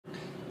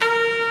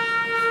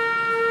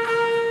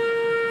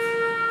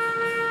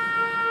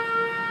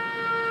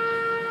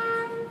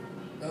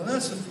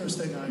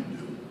first thing I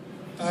do.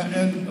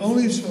 And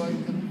only so I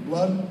can get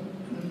blood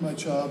in my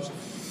chops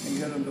and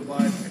get them to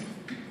vibrate.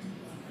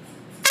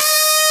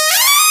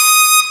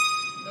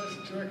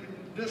 That's jerky.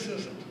 This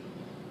isn't.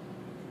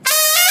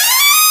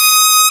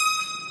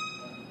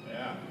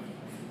 Yeah.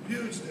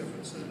 Huge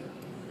difference in it.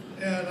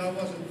 And I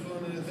wasn't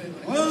doing anything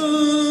like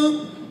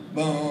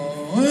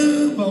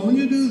but when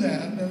you do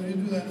that, and you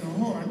do that in the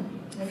horn,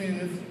 I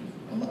mean,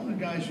 a lot of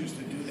guys used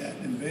to do that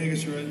in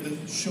Vegas or at the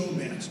show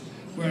bands,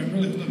 where it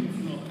really,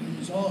 it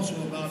was also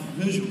about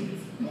visual.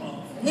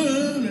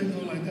 They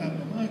go like that,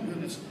 but my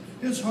goodness,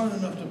 it's hard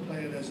enough to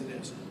play it as it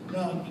is.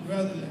 Now,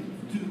 rather than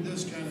do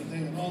this kind of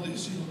thing and all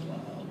these people,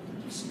 wow,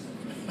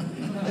 trying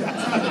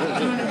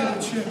to get a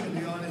chick in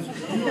the audience.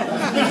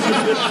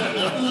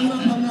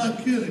 I'm not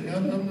kidding.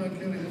 I'm not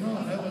kidding at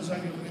all. That was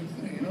like a big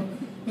thing, you know.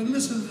 But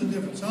listen to the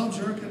difference. I'll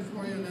jerk it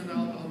for you, and then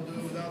I'll do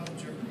it without the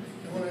jerk.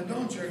 And when I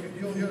don't jerk it,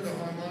 you'll hear the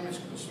harmonics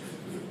go straight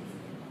through.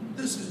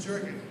 This is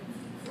jerking.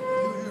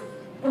 You'll hear.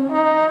 And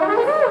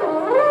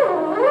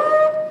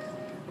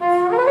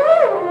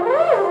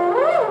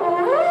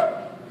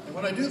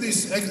when I do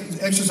these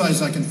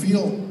exercises, I can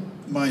feel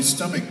my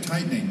stomach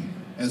tightening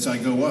as I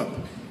go up.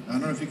 I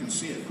don't know if you can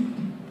see it. I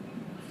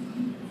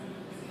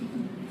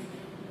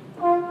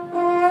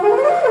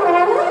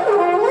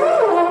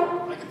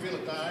can feel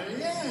it.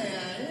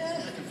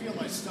 Yeah. I can feel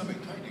my stomach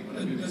tightening when I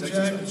do these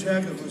exercises. The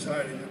jacket was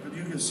hiding it, but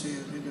you can see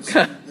it. You can see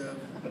the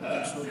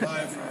actual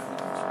diaphragm.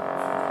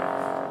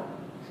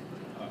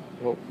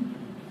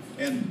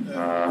 And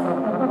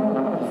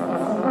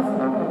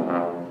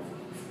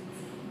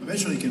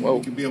eventually you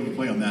can be able to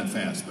play on that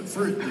fast. But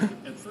first,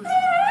 at first,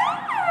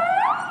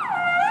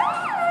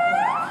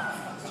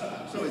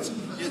 so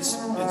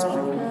it's on.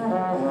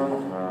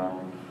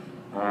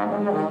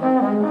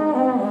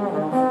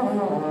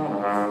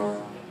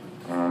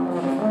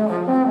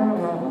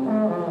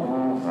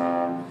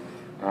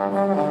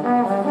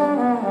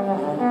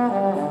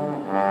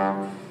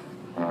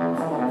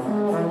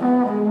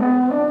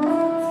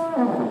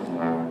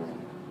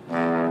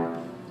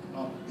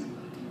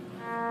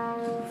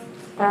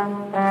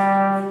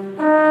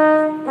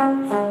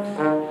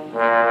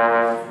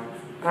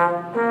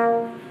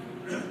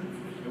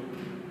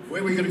 The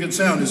way we get a good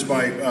sound is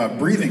by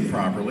breathing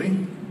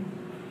properly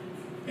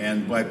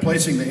and by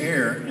placing the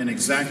air in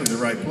exactly the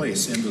right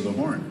place into the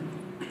horn.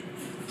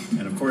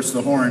 And of course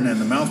the horn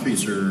and the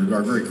mouthpiece are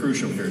very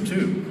crucial here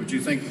too. Would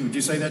you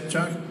say that,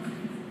 Chuck?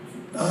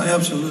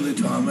 Absolutely,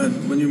 Tom.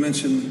 And when you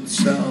mentioned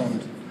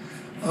sound,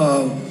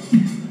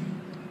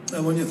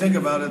 and when you think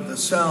about it, the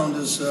sound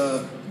is,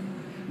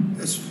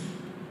 it's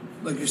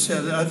like you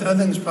said, I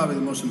think it's probably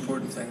the most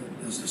important thing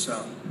is the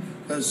sound.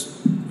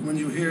 Because when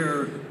you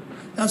hear,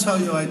 that's how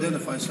you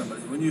identify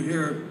somebody. When you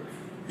hear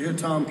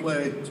Tom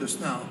play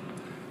just now,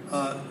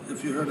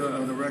 if you heard it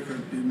on the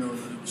record, you know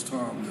that it was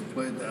Tom that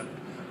played that.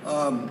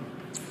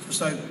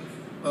 Just like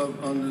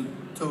on the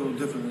total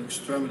different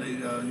extremity,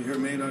 you hear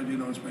Maynard, you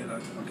know it's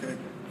Maynard, okay?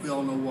 We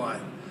all know why.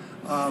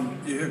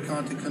 You hear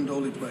Conte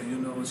Condoli play, you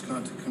know it's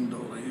Conte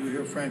Condoli. You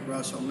hear Frank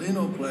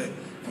Rosolino play,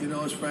 you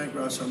know it's Frank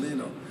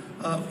Rosolino.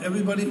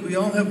 Everybody, we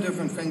all have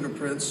different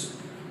fingerprints,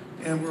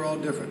 and we're all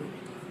different.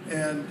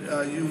 And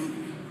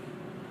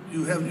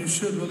you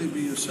should really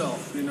be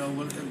yourself. You know,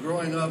 when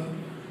growing up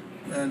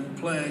and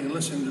playing and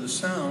listening to the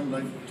sound,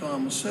 like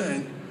Tom was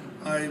saying,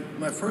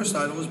 my first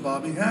idol was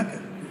Bobby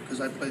Hackett,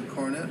 because I played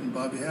cornet and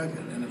Bobby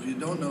Hackett. And if you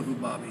don't know who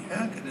Bobby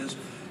Hackett is,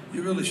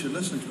 you really should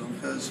listen to him,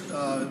 because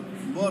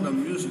what a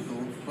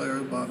musical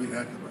player Bobby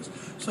Hackett was.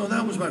 So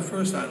that was my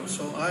first idol.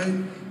 So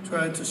I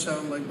tried to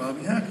sound like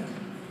Bobby Hackett.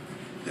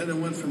 Then it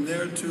went from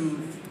there to,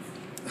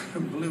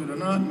 believe it or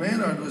not,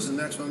 Maynard was the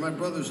next one. My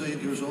brother's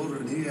 8 years older,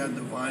 and he had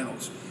the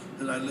vinyls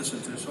that I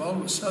listened to. So all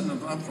of a sudden,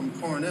 I'm from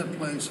cornet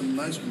playing some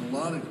nice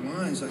melodic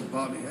lines like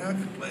Bobby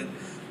Hackett played,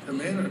 to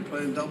Maynard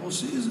playing double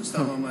C's and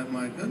stuff. I'm like,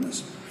 my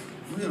goodness,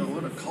 you know,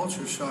 what a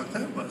culture shock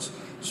that was.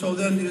 So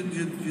then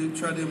you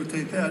try to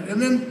imitate that.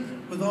 And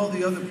then with all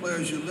the other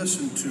players you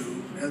listen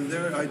to and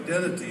their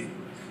identity,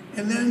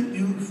 and then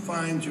you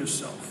find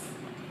yourself.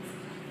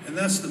 And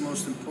that's the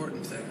most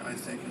important thing, I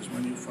think, is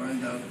when you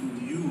find out who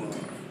you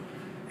are.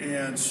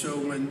 And so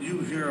when you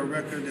hear a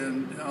record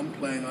and I'm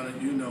playing on it,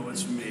 you know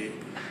it's me,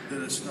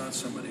 that it's not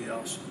somebody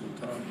else. When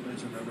Tom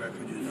plays on a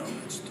record, you know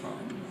it's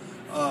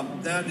Tom.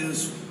 That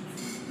is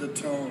the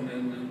tone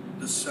and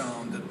the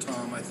sound that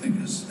Tom, I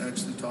think, is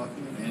actually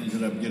talking about. And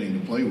ended up getting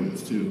to play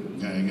with, too.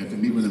 Yeah, I got to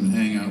meet with him and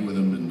hang out with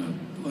him. And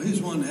well,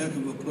 he's one heck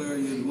of a player.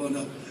 You'd want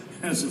to,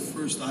 as a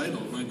first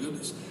idol, my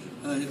goodness.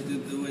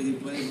 The way he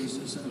played was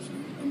just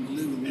absolutely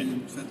unbelievable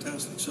and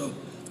fantastic. So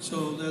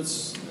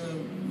that's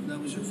that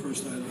was your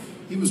first idol.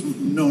 He was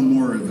known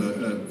more of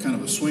a kind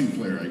of a swing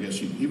player, I guess.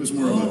 He was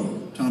more of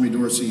a Tommy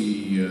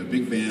Dorsey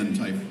big band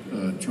type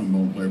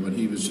trombone player, but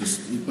he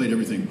played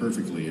everything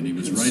perfectly, and he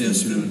was right in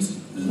tune,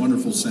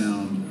 wonderful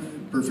sound,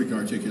 perfect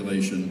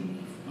articulation.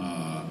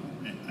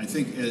 I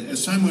think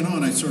as time went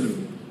on, I sort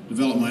of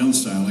developed my own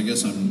style. I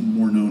guess I'm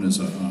more known as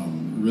a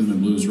rhythm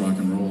and blues rock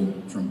and roll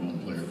trombone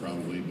player,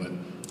 probably, but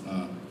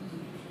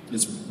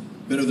it's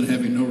Better than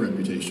having no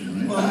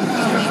reputation, right? Well,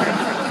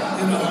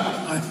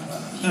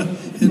 you know,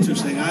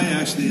 interesting.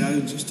 I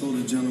just told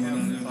a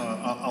gentleman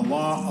A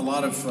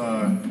lot of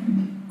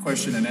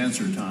question and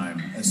answer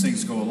time as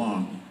things go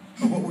along.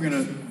 But what we're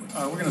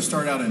gonna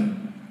start out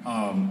in.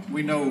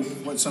 We know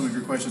what some of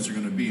your questions are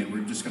going to be, and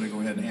we're just going to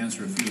go ahead and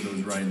answer a few of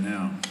those right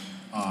now.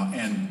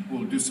 And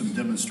we'll do some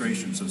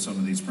demonstrations of some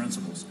of these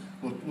principles.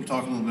 We'll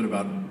talk a little bit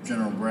about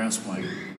general brass playing.